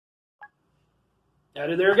At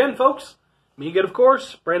it there again, folks. Me again, of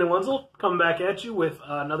course, Brandon Wenzel, coming back at you with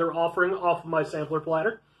another offering off of my sampler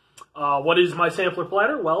platter. What is my sampler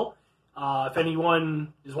platter? Well, if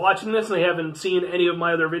anyone is watching this and they haven't seen any of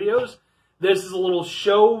my other videos, this is a little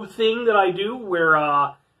show thing that I do where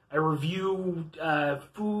I review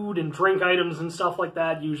food and drink items and stuff like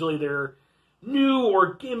that. Usually they're new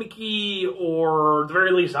or gimmicky, or at the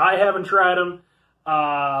very least I haven't tried them.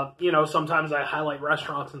 Sometimes I highlight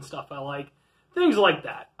restaurants and stuff I like. Things like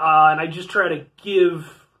that. And I just try to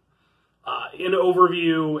give an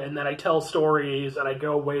overview, and then I tell stories, and I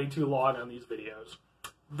go way too long on these videos.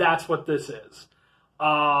 That's what this is.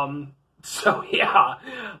 And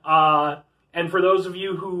for those of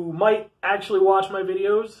you who might actually watch my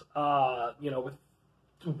videos, with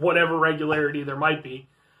whatever regularity there might be,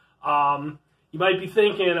 you might be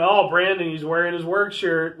thinking, oh, Brandon, he's wearing his work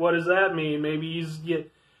shirt. What does that mean? Maybe he's...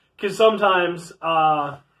 Because sometimes...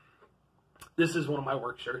 this is one of my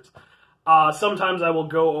work shirts. Sometimes I will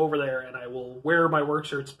go over there and I will wear my work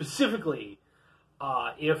shirt specifically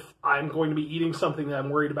if I'm going to be eating something that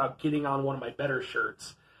I'm worried about getting on one of my better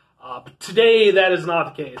shirts. But today, that is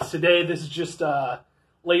not the case. Today, this is just a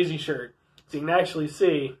lazy shirt. So you can actually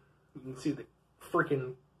see, the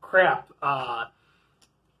freaking crap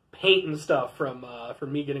paint and stuff from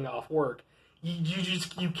me getting off work.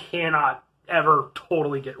 You cannot ever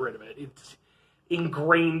totally get rid of it. It's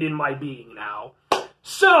ingrained in my being now.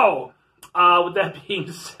 So, with that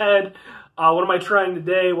being said, what am I trying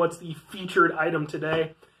today? What's the featured item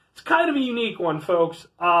today? It's kind of a unique one, folks.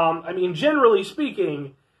 Generally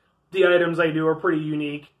speaking, the items I do are pretty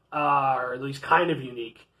unique, or at least kind of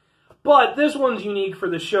unique. But this one's unique for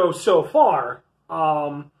the show so far,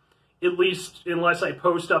 at least unless I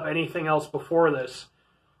post up anything else before this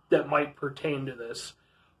that might pertain to this.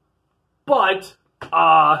 But,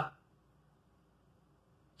 I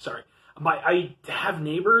have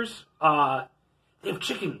neighbors, they have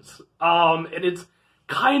chickens, and it's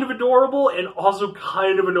kind of adorable and also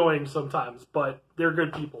kind of annoying sometimes, but they're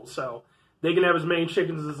good people, so they can have as many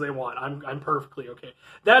chickens as they want. I'm perfectly okay.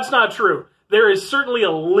 That's not true. There is certainly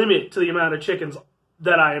a limit to the amount of chickens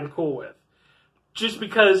that I am cool with, just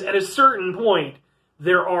because at a certain point,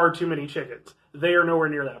 there are too many chickens. They are nowhere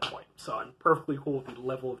near that point, so I'm perfectly cool with the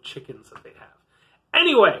level of chickens that they have.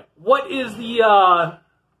 Anyway, what is the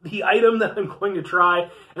item that I'm going to try,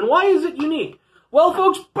 and why is it unique? Well,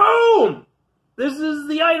 folks, boom! This is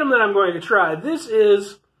the item that I'm going to try. This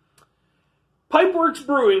is Pipeworks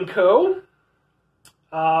Brewing Co.,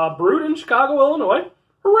 brewed in Chicago, Illinois.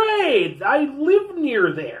 Hooray! I live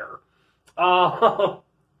near there.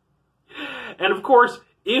 And of course,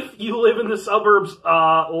 if you live in the suburbs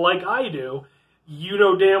like I do, you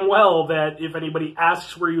know damn well that if anybody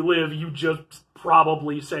asks where you live, you just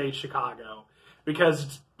probably say Chicago. Because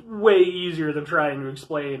it's way easier than trying to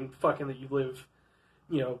explain fucking that you live,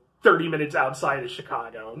 30 minutes outside of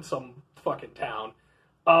Chicago in some fucking town.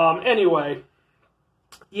 Anyway,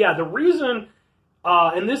 yeah, the reason,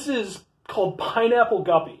 and this is called Pineapple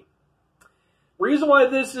Guppy. Reason why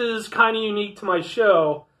this is kind of unique to my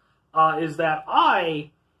show is that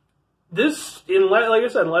like I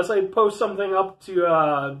said, unless I post something up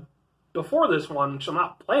to before this one, which I'm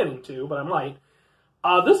not planning to, but I might,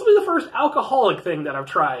 this will be the first alcoholic thing that I've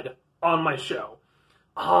tried on my show.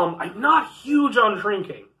 I'm not huge on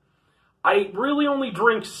drinking. I really only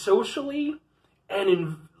drink socially and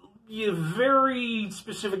in very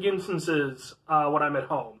specific instances when I'm at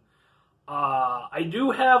home. I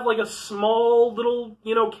do have like a small little,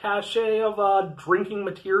 cache of drinking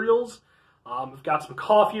materials. I've got some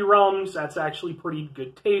coffee rums. That's actually pretty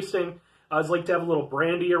good tasting. I always like to have a little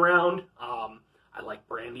brandy around. I like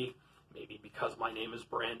brandy. Maybe because my name is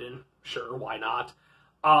Brandon. Sure, why not?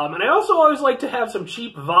 And I also always like to have some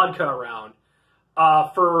cheap vodka around.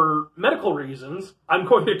 For medical reasons. I'm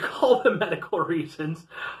going to call them medical reasons.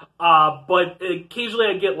 But occasionally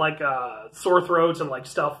I get like sore throats and like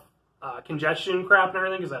congestion crap and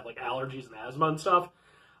everything because I have like allergies and asthma and stuff.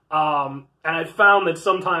 And I found that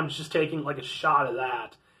sometimes just taking like a shot of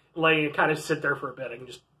that, letting it kind of sit there for a bit, I can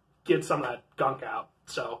just get some of that gunk out.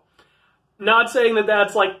 So... not saying that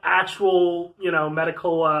that's like actual,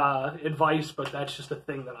 medical advice, but that's just a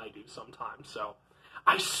thing that I do sometimes. So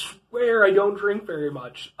I swear I don't drink very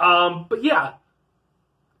much. But yeah.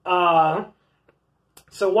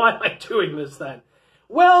 So why am I doing this then?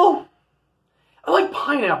 Well, I like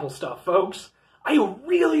pineapple stuff, folks. I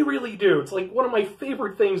really, really do. It's like one of my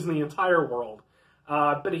favorite things in the entire world.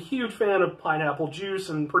 I've been a huge fan of pineapple juice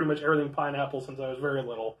and pretty much everything pineapple since I was very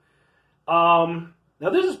little. Now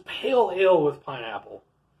this is pale ale with pineapple.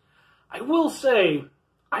 I will say,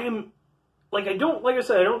 like I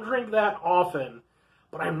said, I don't drink that often.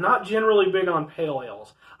 but I'm not generally big on pale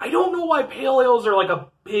ales. I don't know why pale ales are like a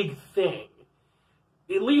big thing.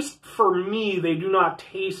 At least for me, they do not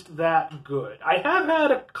taste that good. I have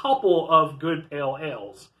had a couple of good pale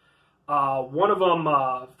ales. One of them,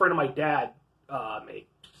 a friend of my dad made.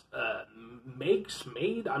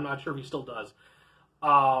 I'm not sure if he still does.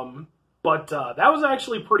 But that was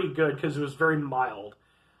actually pretty good because it was very mild.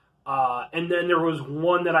 And then there was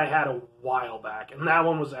one that I had a while back, and that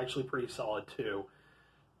one was actually pretty solid too.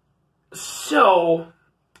 So,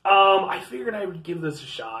 I figured I would give this a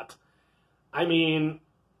shot. I mean,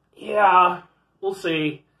 yeah, we'll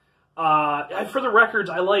see. For the records,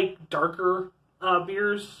 I like darker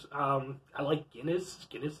beers. I like Guinness.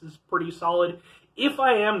 Guinness is pretty solid. If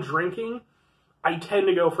I am drinking, I tend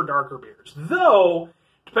to go for darker beers. Though,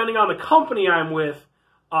 depending on the company I'm with,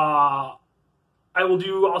 I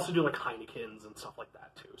will also do like Heinekens and stuff like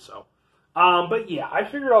that too. So, but yeah, I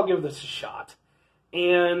figured I'll give this a shot.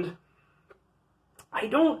 And I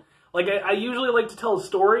don't, like, I usually like to tell a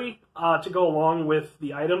story to go along with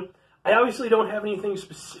the item. I obviously don't have anything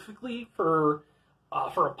specifically for a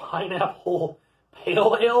pineapple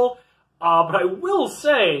pale ale, but I will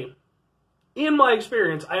say, in my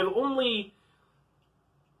experience, I've only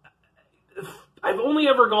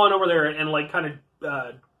ever gone over there and like kind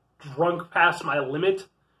of drank past my limit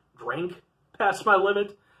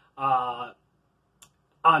on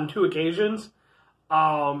 2 occasions.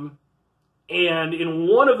 And in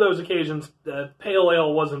one of those occasions, the pale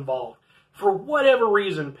ale was involved. For whatever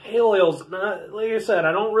reason, pale ales, like I said,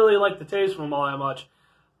 I don't really like the taste of them all that much.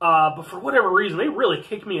 But for whatever reason, they really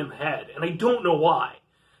kick me in the head. And I don't know why.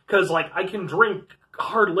 Because, like, I can drink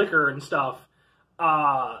hard liquor and stuff,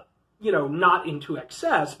 not into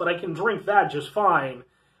excess, but I can drink that just fine.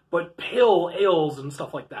 But pale ales and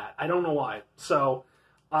stuff like that, I don't know why. So,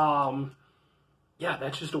 yeah,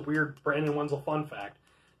 that's just a weird Brandon Wenzel fun fact.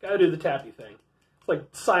 Gotta do the tappy thing. It's like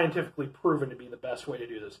scientifically proven to be the best way to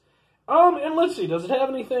do this. And let's see, does it have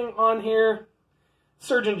anything on here?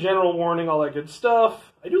 Surgeon General warning, all that good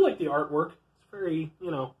stuff. I do like the artwork. It's very,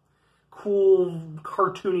 cool,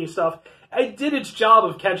 cartoony stuff. It did its job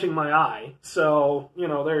of catching my eye. So,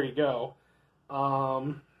 there you go.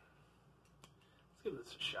 Let's give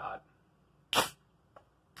this a shot.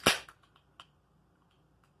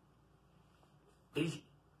 Easy.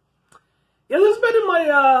 Yeah, this has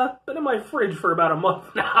been in my fridge for about a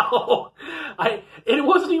month now. It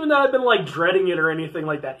wasn't even that I've been like dreading it or anything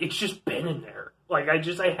like that. It's just been in there. Like I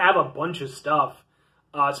have a bunch of stuff,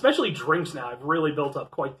 especially drinks now. I've really built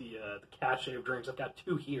up quite the cache of drinks. I've got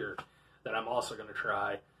 2 here that I'm also going to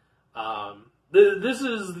try. This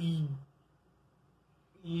is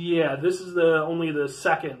only the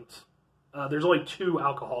second. There's only 2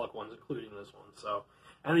 alcoholic ones, including this one. So.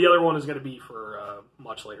 And the other one is going to be for a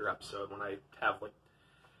much later episode when I have like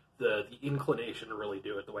the inclination to really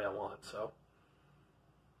do it the way I want. So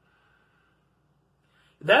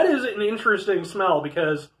that is an interesting smell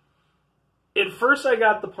because at first I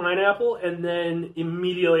got the pineapple and then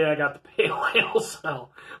immediately I got the pale ale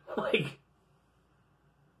smell. Like,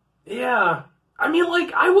 yeah. I mean,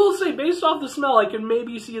 like, I will say based off the smell, I can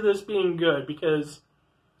maybe see this being good because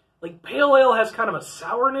like pale ale has kind of a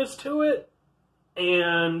sourness to it.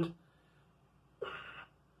 And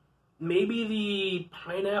maybe the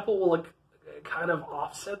pineapple will like kind of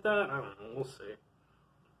offset that. I don't know. We'll see.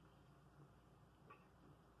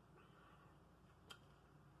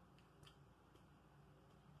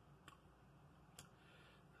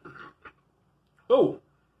 Oh.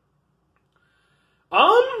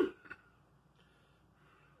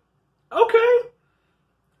 Okay.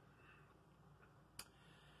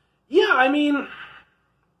 Yeah, I mean,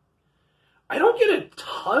 I don't get a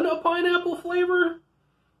ton of pineapple flavor,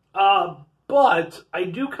 but I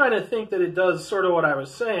do kind of think that it does sort of what I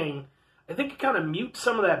was saying. I think it kind of mutes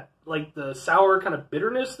some of that, like, the sour kind of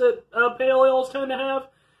bitterness that pale ales tend to have.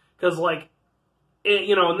 Because, like,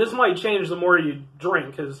 and this might change the more you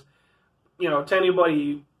drink, because, to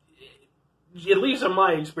anybody, at least in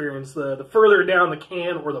my experience, the further down the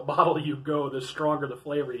can or the bottle you go, the stronger the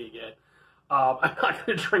flavor you get. I'm not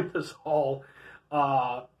going to drink this all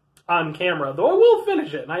on camera, though I will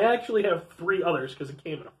finish it, and I actually have 3 others because it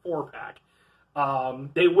came in a 4-pack.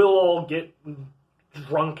 They will all get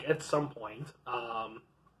drunk at some point.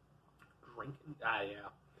 Yeah.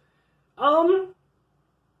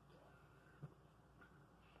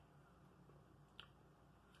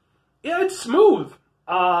 Yeah, it's smooth.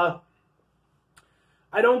 I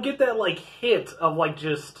don't get that, like, hit of, like,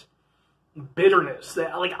 just bitterness.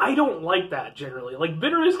 That, like, I don't like that generally. Like,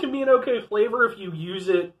 bitterness can be an okay flavor if you use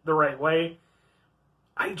it the right way.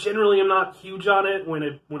 I generally am not huge on it when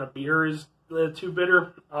a beer is too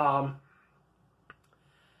bitter. I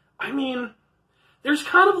mean, there's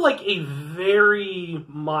kind of like a very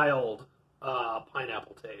mild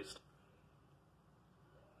pineapple taste.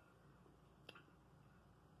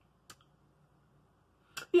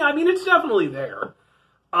 Yeah, I mean, it's definitely there.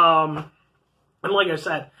 And like I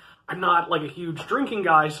said, I'm not like a huge drinking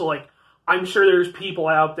guy, so like, I'm sure there's people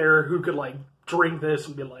out there who could like drink this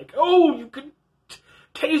and be like, oh, you could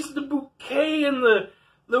taste the bouquet and the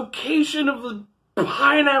location of the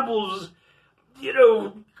pineapples, you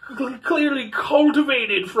know, clearly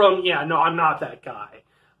cultivated from, yeah, no, I'm not that guy.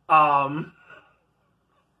 And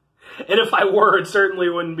if I were, it certainly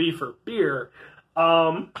wouldn't be for beer.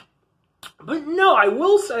 But no, I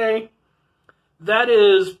will say that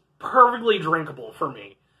is perfectly drinkable for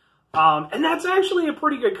me. And that's actually a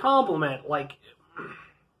pretty good compliment, like,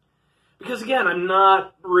 because again, I'm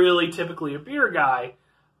not really typically a beer guy,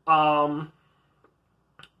 but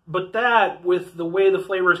that, with the way the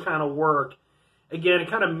flavors kind of work, again, it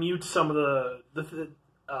kind of mutes some of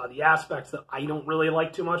the aspects that I don't really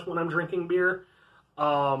like too much when I'm drinking beer.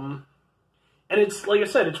 And it's, like I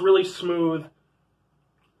said, it's really smooth.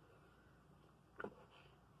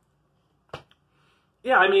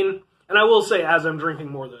 Yeah, I mean, and I will say, as I'm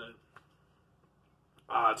drinking more,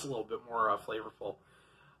 it's a little bit more flavorful.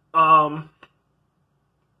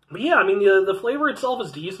 But yeah, I mean, the flavor itself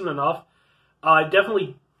is decent enough. It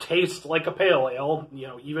definitely tastes like a pale ale. You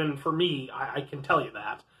know, even for me, I can tell you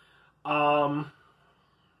that. How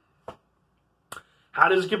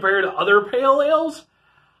does it compare to other pale ales?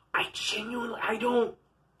 I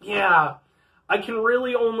can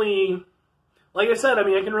really only, like I said, I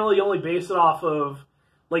mean, I can really only base it off of,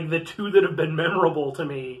 like, the two that have been memorable to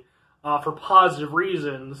me, for positive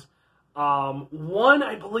reasons. One,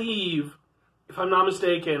 I believe, if I'm not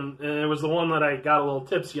mistaken, and it was the one that I got a little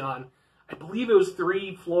tipsy on, I believe it was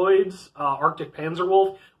 3 Floyd's Arctic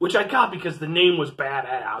Panzerwolf, which I got because the name was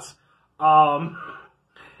badass.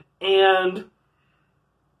 And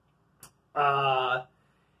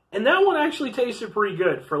that one actually tasted pretty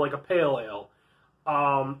good for like a pale ale,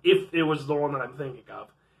 if it was the one that I'm thinking of.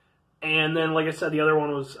 And then, like I said, the other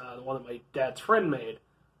one was the one that my dad's friend made.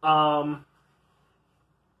 I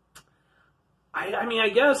mean, I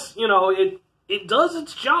guess, you know, it does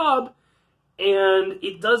its job, and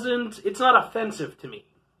it's not offensive to me.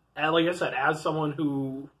 And like I said, as someone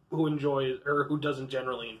who enjoys, or who doesn't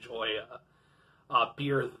generally enjoy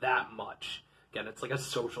beer that much. Again, it's like a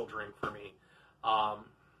social drink for me.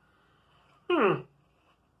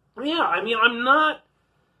 Yeah, I mean, I'm not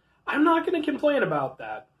going to complain about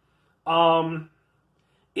that.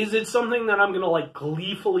 Is it something that I'm going to, like,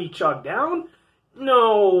 gleefully chug down?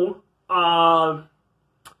 No.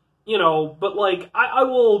 You know, but, like, I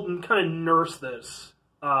will kind of nurse this,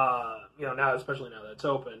 you know, now, especially now that it's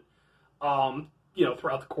open, you know,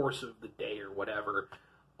 throughout the course of the day or whatever.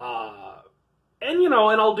 And, you know,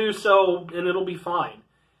 and I'll do so, and it'll be fine.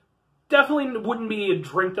 Definitely wouldn't be a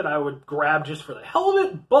drink that I would grab just for the hell of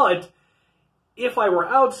it, but if I were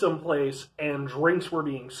out someplace and drinks were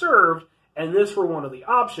being served, and this were one of the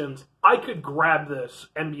options, I could grab this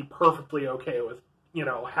and be perfectly okay with, you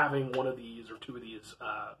know, having one of these or two of these,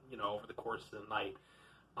 you know, over the course of the night,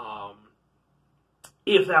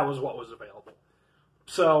 if that was what was available.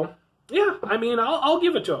 So, yeah, I mean, I'll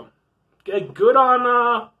give it to them. Good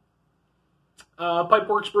on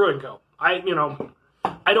Pipeworks Brewing Co. I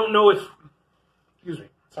don't know if, excuse me,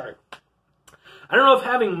 sorry. I don't know if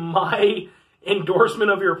having my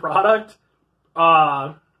endorsement of your product,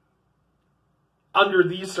 under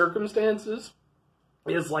these circumstances,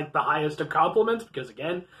 is like the highest of compliments, because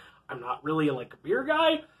again, I'm not really like a beer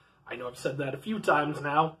guy. I know I've said that a few times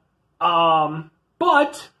now.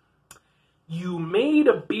 But you made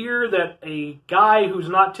a beer that a guy who's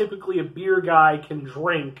not typically a beer guy can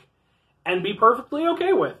drink and be perfectly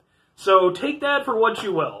okay with. So take that for what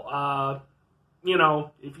you will. You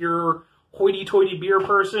know, if you're a hoity-toity beer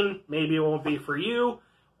person, maybe it won't be for you,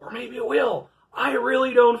 or maybe it will. I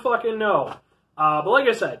really don't fucking know. But like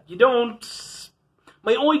I said, you don't...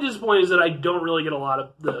 My only disappointment is that I don't really get a lot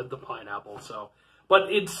of the pineapple, so... But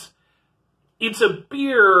it's a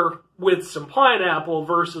beer with some pineapple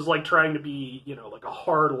versus, like, trying to be, you know, like a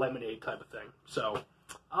hard lemonade type of thing. So,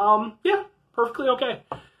 yeah, perfectly okay.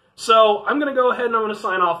 So, I'm going to go ahead and I'm going to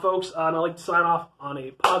sign off, folks. And I like to sign off on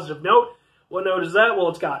a positive note. What note is that? Well,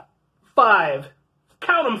 it's got 5,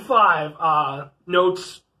 count them 5,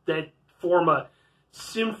 notes that form a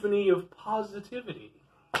symphony of positivity.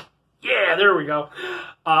 Yeah, there we go.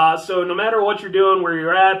 So no matter what you're doing, where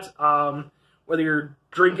you're at, whether you're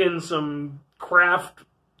drinking some craft,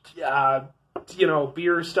 you know,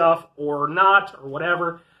 beer stuff or not, or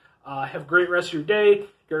whatever, Have a great rest of your day,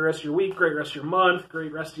 great rest of your week, great rest of your month,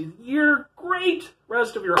 great rest of the year, great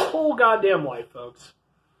rest of your whole goddamn life, folks.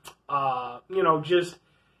 Just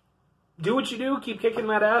do what you do, keep kicking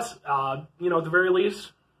that ass. At the very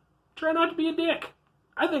least, try not to be a dick.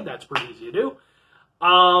 I think that's pretty easy to do.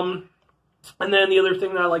 And then the other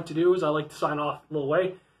thing that I like to do is I like to sign off a little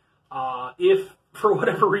way. If, for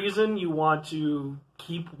whatever reason, you want to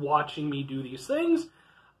keep watching me do these things,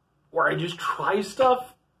 or I just try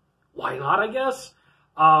stuff, why not, I guess?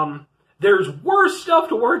 There's worse stuff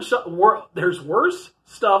to watch. There's worse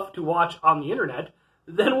stuff to watch on the internet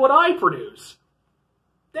than what I produce.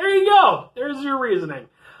 There you go. There's your reasoning.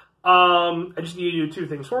 I just need you to do two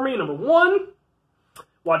things for me. Number one,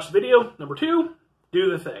 watch the video. Number two, do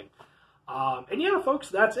the thing. And yeah, folks,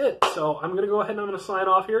 that's it. So I'm going to go ahead and I'm going to sign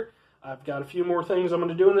off here. I've got a few more things I'm going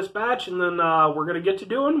to do in this batch, and then we're going to get to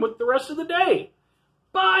doing with the rest of the day.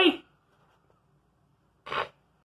 Bye!